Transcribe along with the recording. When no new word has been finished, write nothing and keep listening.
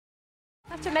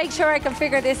have to make sure I can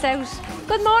figure this out.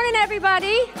 Good morning,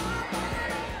 everybody.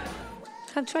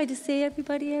 I'm trying to see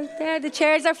everybody out there. The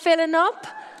chairs are filling up.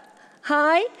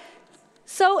 Hi.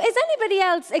 So is anybody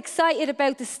else excited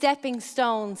about the Stepping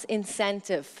Stones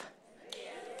incentive?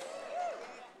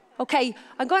 Okay,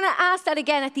 I'm going to ask that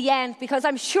again at the end because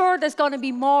I'm sure there's going to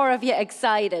be more of you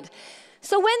excited.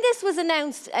 So when this was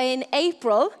announced in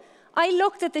April, I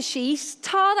looked at the sheet,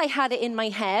 thought I had it in my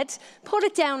head, put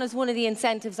it down as one of the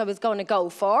incentives I was going to go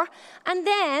for, and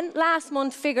then last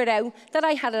month figured out that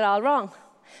I had it all wrong.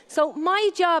 So my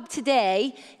job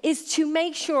today is to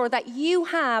make sure that you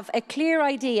have a clear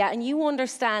idea and you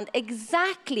understand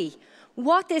exactly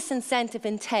what this incentive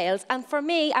entails. And for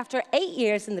me, after 8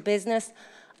 years in the business,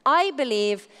 I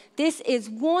believe this is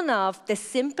one of the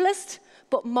simplest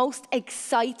but most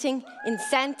exciting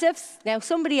incentives. Now,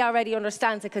 somebody already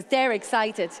understands it because they're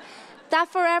excited.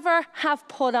 That Forever have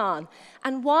put on.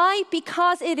 And why?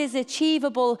 Because it is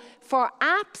achievable for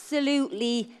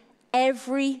absolutely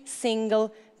every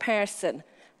single person.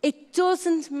 It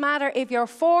doesn't matter if you're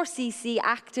 4cc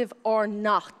active or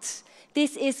not.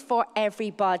 This is for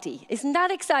everybody. Isn't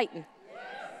that exciting?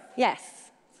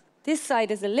 Yes. This side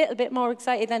is a little bit more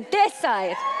excited than this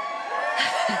side.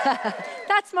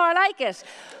 That's more like it.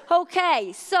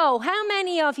 Okay, so how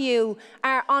many of you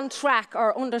are on track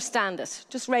or understand it?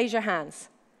 Just raise your hands.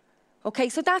 Okay,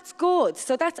 so that's good.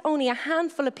 So that's only a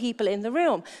handful of people in the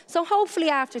room. So hopefully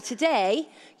after today,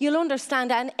 you'll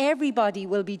understand that and everybody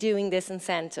will be doing this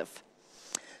incentive.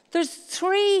 There's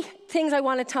 3 things I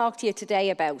want to talk to you today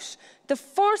about. The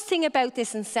first thing about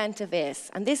this incentive is,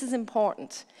 and this is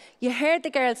important, you heard the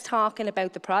girls talking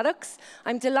about the products.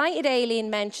 I'm delighted Aileen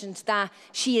mentioned that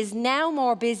she is now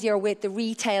more busier with the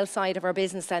retail side of her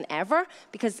business than ever,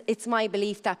 because it's my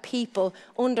belief that people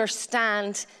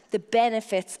understand the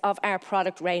benefits of our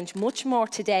product range much more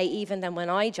today even than when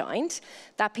I joined,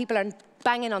 that people are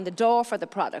banging on the door for the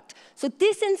product. So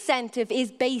this incentive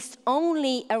is based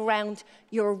only around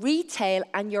your retail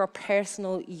and your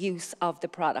personal use of the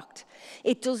product.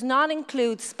 It does not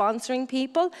include sponsoring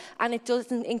people, and it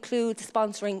doesn't include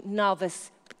sponsoring novice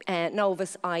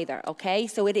either, okay?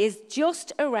 So it is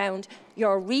just around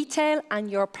your retail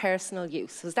and your personal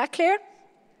use. Is that clear?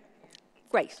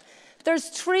 Great. There's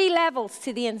 3 levels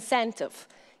to the incentive.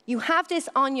 You have this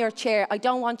on your chair. I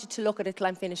don't want you to look at it till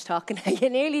I'm finished talking. You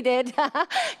nearly did,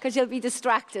 because you'll be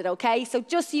distracted, okay? So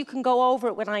just so you can go over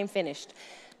it when I'm finished.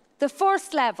 The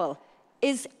first level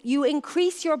is you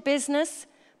increase your business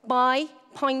by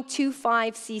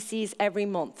 0.25 cc's every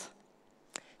month.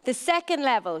 The second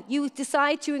level, you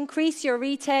decide to increase your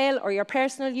retail or your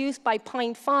personal use by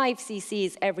 0.5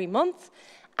 cc's every month.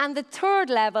 And the third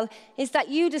level is that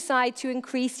you decide to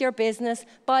increase your business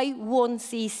by 1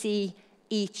 cc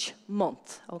each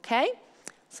month, okay?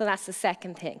 So that's the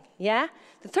second thing, yeah?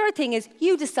 The third thing is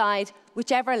you decide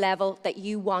whichever level that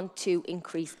you want to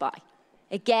increase by.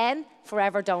 Again,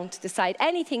 Forever don't decide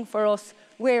anything for us.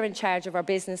 We're in charge of our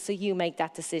business, so you make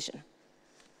that decision.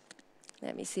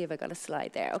 Let me see if I got a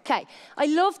slide there. Okay, I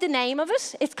love the name of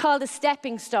it. It's called the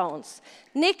Stepping Stones.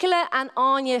 Nicola and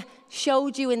Anya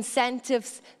showed you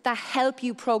incentives that help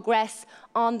you progress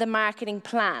on the marketing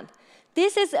plan.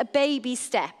 This is a baby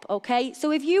step, okay?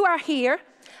 So if you are here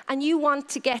and you want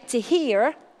to get to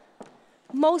here,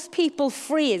 most people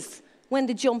freeze when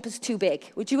the jump is too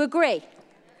big. Would you agree?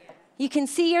 You can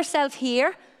see yourself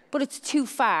here, but it's too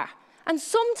far. And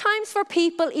sometimes for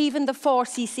people, even the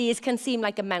 4cc's can seem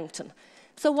like a mountain.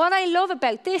 So what I love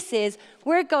about this is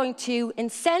we're going to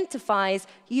incentivize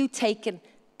you taking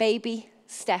baby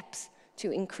steps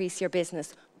to increase your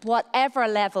business, whatever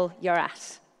level you're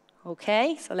at.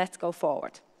 Okay, so let's go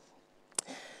forward.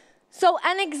 So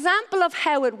an example of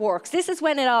how it works. This is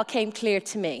when it all came clear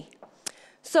to me.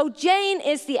 So Jane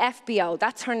is the FBO,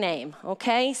 that's her name,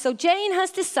 okay? So Jane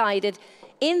has decided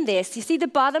in this, you see the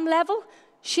bottom level?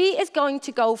 She is going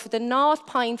to go for the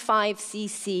 0.5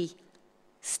 cc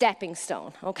stepping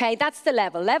stone, okay? That's the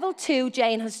level. Level 2,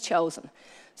 Jane has chosen.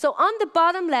 So on the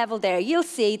bottom level there, you'll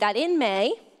see that in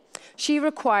May, she did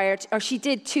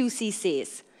 2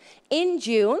 cc's. In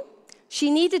June, she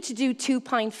needed to do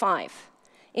 2.5.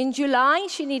 In July,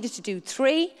 she needed to do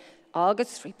 3.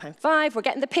 August, 3.5. We're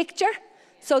getting the picture.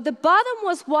 So the bottom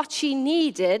was what she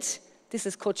needed. This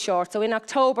is cut short. So in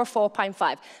October,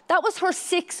 4.5. That was her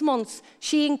 6 months.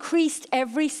 She increased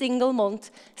every single month,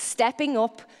 stepping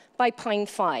up by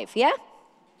 0.5, yeah?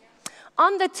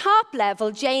 On the top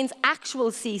level, Jane's actual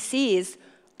CCs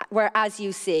were as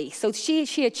you see. So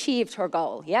she achieved her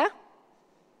goal, yeah?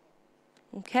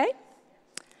 Okay?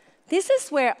 This is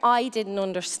where I didn't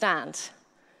understand.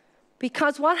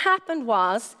 Because what happened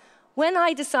was, when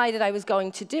I decided I was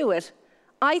going to do it,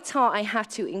 I thought I had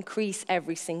to increase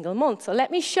every single month. So let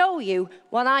me show you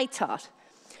what I thought.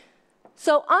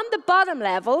 So on the bottom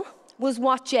level was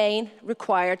what Jane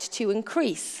required to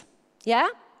increase. Yeah?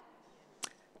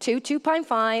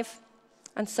 2.5,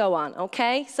 and so on,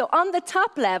 okay? So on the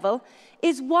top level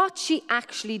is what she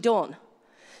actually done.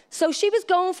 So she was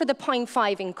going for the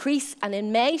 0.5 increase, and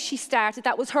in May she started,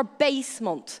 that was her base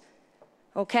month.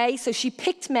 Okay, so she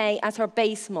picked May as her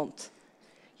base month.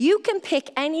 You can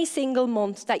pick any single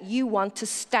month that you want to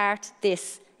start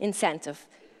this incentive.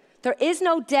 There is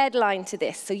no deadline to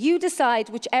this, so you decide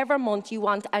whichever month you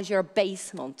want as your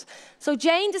base month. So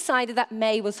Jane decided that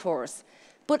May was hers.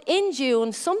 But in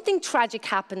June, something tragic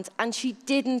happened, and she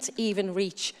didn't even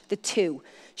reach the 2.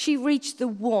 She reached the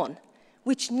 1,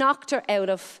 which knocked her out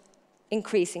of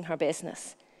increasing her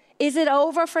business. Is it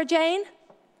over for Jane?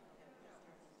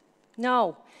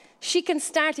 No. She can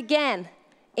start again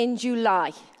in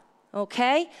July,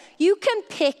 okay? You can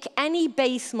pick any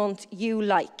base month you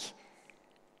like.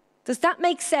 Does that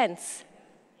make sense?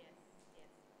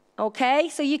 Okay,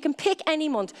 so you can pick any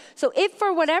month. So if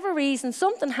for whatever reason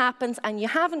something happens and you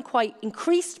haven't quite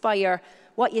increased by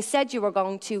what you said you were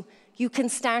going to, you can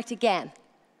start again.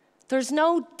 There's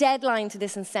no deadline to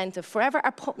this incentive. Forever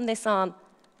are putting this on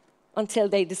until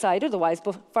they decide otherwise,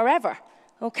 but forever.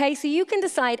 Okay, so you can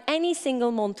decide any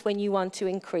single month when you want to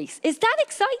increase. Is that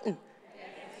exciting?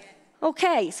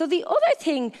 Okay, so the other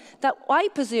thing that I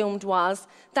presumed was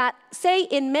that, say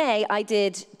in May I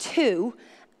did 2,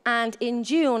 and in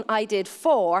June I did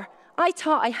 4, I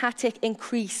thought I had to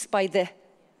increase by the...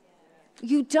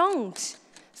 You don't.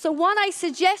 So what I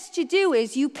suggest you do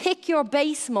is you pick your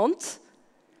base month.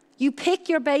 You pick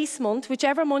your base month,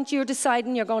 whichever month you're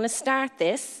deciding you're going to start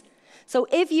this. So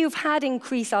if you've had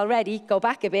increase already, go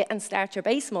back a bit and start your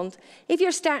base month. If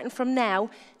you're starting from now,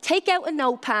 take out a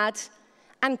notepad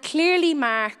and clearly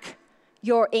mark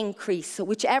your increase, so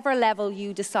whichever level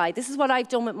you decide. This is what I've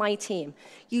done with my team.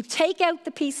 You take out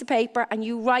the piece of paper and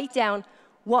you write down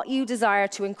what you desire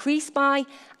to increase by,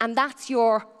 and that's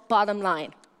your bottom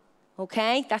line,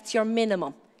 okay? That's your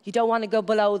minimum. You don't want to go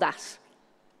below that.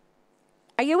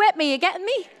 Are you with me? You getting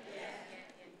me?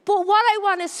 But what I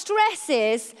want to stress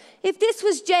is, if this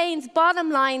was Jane's bottom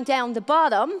line down the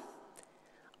bottom,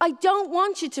 I don't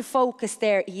want you to focus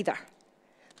there either.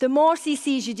 The more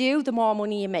CCs you do, the more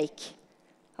money you make.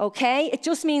 Okay? It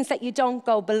just means that you don't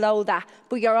go below that,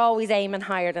 but you're always aiming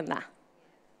higher than that.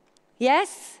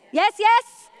 Yes? Yes,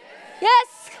 yes?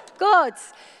 Yes? Good.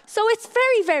 So it's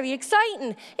very, very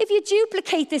exciting. If you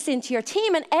duplicate this into your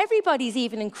team and everybody's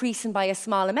even increasing by a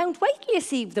small amount, wait till you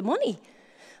see the money.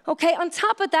 Okay, on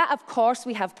top of that, of course,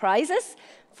 we have prizes.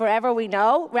 Forever we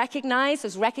know, recognize,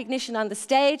 there's recognition on the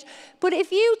stage. But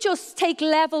if you just take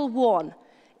level 1,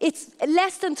 it's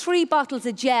less than 3 bottles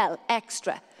of gel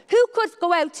extra. Who could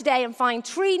go out today and find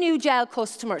 3 new gel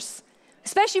customers?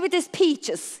 Especially with this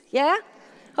peaches, yeah?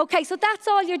 Okay, so that's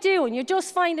all you're doing. You're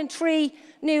just finding 3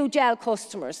 new gel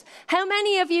customers. How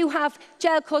many of you have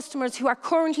gel customers who are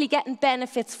currently getting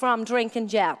benefits from drinking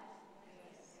gel?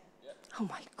 Oh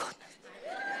my goodness.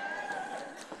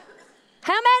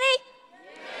 How many?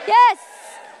 Yes.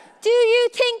 Do you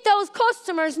think those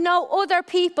customers know other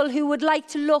people who would like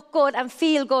to look good and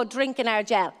feel good drinking our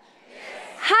gel?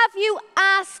 Have you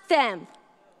asked them?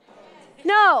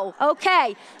 No.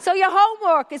 Okay. So your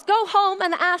homework is go home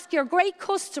and ask your great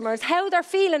customers how they're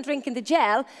feeling drinking the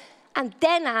gel, and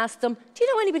then ask them, do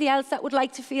you know anybody else that would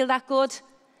like to feel that good?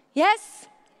 Yes?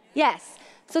 Yes.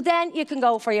 So then you can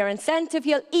go for your incentive.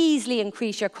 You'll easily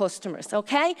increase your customers,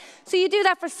 okay? So you do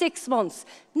that for 6 months,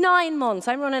 9 months.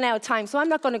 I'm running out of time, so I'm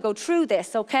not going to go through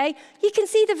this, okay? You can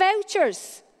see the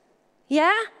vouchers,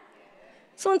 yeah?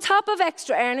 So on top of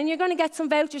extra earning, you're going to get some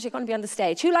vouchers. You're going to be on the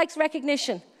stage. Who likes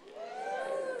recognition?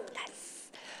 Yes.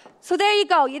 So there you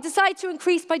go. You decide to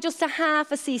increase by just a half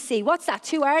a cc. What's that,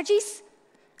 2 RGs?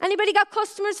 Anybody got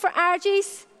customers for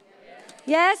RGs?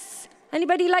 Yes?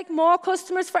 Anybody like more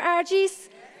customers for RGs?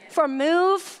 For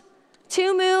move,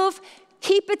 to move,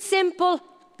 keep it simple,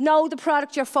 know the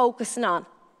product you're focusing on.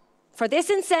 For this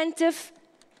incentive,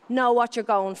 know what you're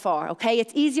going for, okay?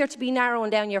 It's easier to be narrowing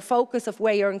down your focus of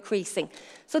where you're increasing.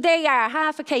 So there you are,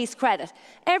 half a case credit.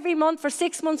 Every month for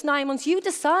 6 months, 9 months, you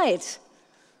decide.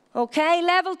 Okay,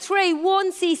 level 3,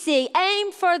 1 cc.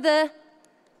 Aim for the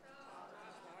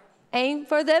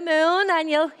moon and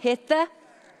you'll hit the...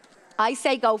 I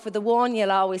say go for the 1,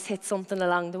 you'll always hit something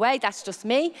along the way. That's just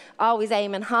me, always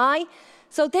aiming high.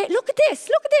 So there, look at this,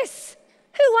 look at this.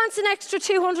 Who wants an extra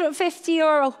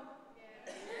 €250?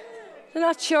 I'm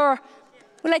not sure.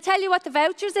 Will I tell you what the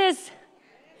vouchers is?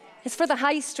 It's for the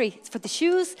high street. It's for the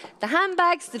shoes, the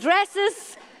handbags, the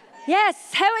dresses.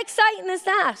 Yes, how exciting is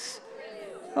that?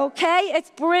 Okay,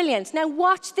 it's brilliant. Now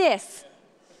watch this.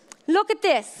 Look at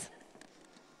this.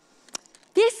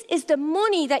 This is the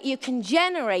money that you can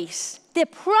generate, the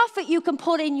profit you can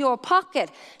put in your pocket.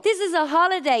 This is a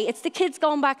holiday. It's the kids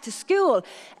going back to school.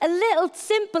 A little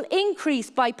simple increase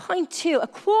by 0.2, a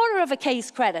quarter of a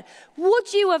case credit.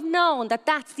 Would you have known that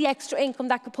that's the extra income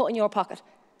that could put in your pocket?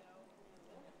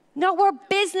 No, we're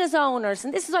business owners,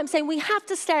 and this is what I'm saying. We have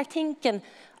to start thinking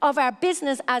of our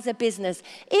business as a business.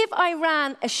 If I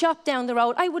ran a shop down the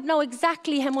road, I would know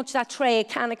exactly how much that tray, a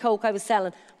can of Coke I was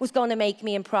selling was going to make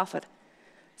me in profit.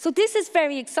 So this is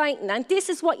very exciting, and this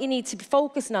is what you need to be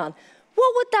focusing on.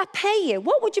 What would that pay you?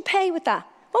 What would you pay with that?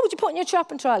 What would you put in your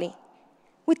shopping trolley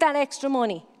with that extra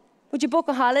money? Would you book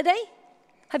a holiday?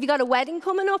 Have you got a wedding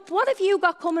coming up? What have you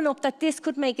got coming up that this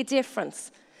could make a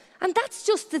difference? And that's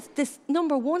just this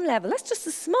number one level. That's just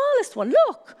the smallest one.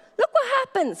 Look what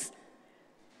happens.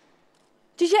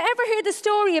 Did you ever hear the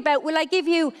story about, will I give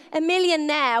you $1 million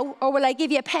now, or will I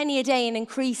give you a penny a day and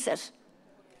increase it?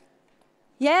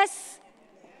 Yes?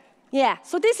 Yeah,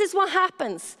 so this is what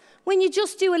happens when you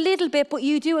just do a little bit, but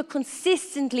you do it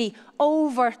consistently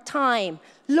over time.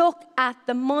 Look at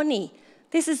the money.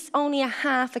 This is only a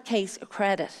half a case of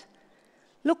credit.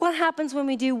 Look what happens when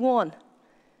we do one.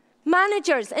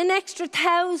 Managers, an extra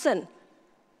 1,000,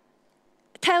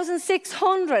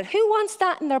 1,600. Who wants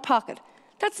that in their pocket?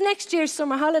 That's next year's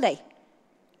summer holiday.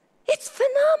 It's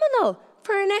phenomenal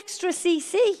for an extra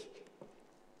CC.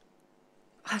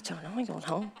 I don't know, I'm going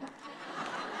home.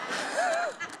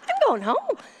 I'm going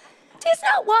home. Do you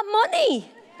not want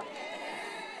money?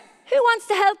 Who wants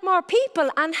to help more people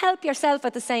and help yourself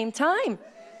at the same time?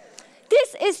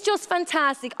 This is just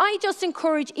fantastic. I just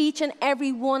encourage each and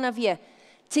every one of you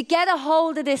to get a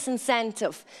hold of this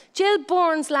incentive. Jill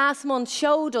Burns last month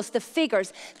showed us the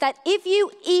figures that if you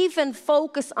even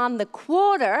focus on the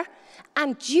quarter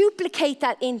and duplicate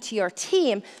that into your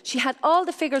team, she had all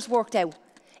the figures worked out.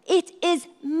 It is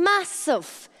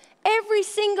massive. Every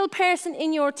single person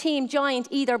in your team joined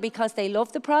either because they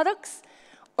loved the products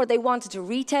or they wanted to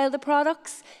retail the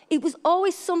products. It was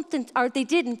always something, or they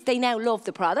didn't, they now love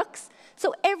the products.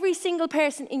 So every single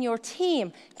person in your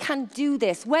team can do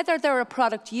this, whether they're a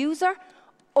product user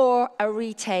or a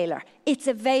retailer. It's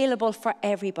available for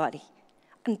everybody.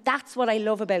 And that's what I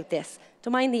love about this.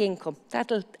 Don't mind the income.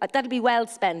 That'll be well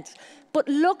spent. But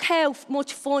look how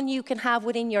much fun you can have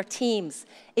within your teams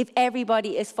if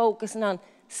everybody is focusing on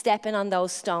stepping on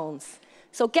those stones.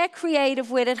 So get creative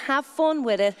with it, have fun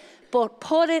with it, but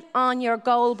put it on your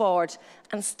goal board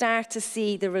and start to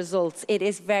see the results. It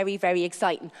is very, very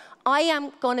exciting. I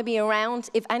am going to be around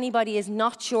if anybody is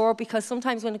not sure, because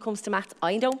sometimes when it comes to maths,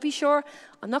 I don't be sure.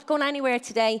 I'm not going anywhere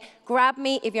today. Grab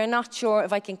me if you're not sure.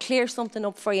 If I can clear something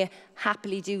up for you,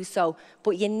 happily do so.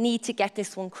 But you need to get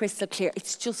this one crystal clear.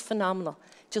 It's just phenomenal.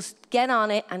 Just get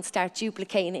on it and start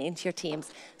duplicating it into your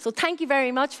teams. So thank you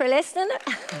very much for listening.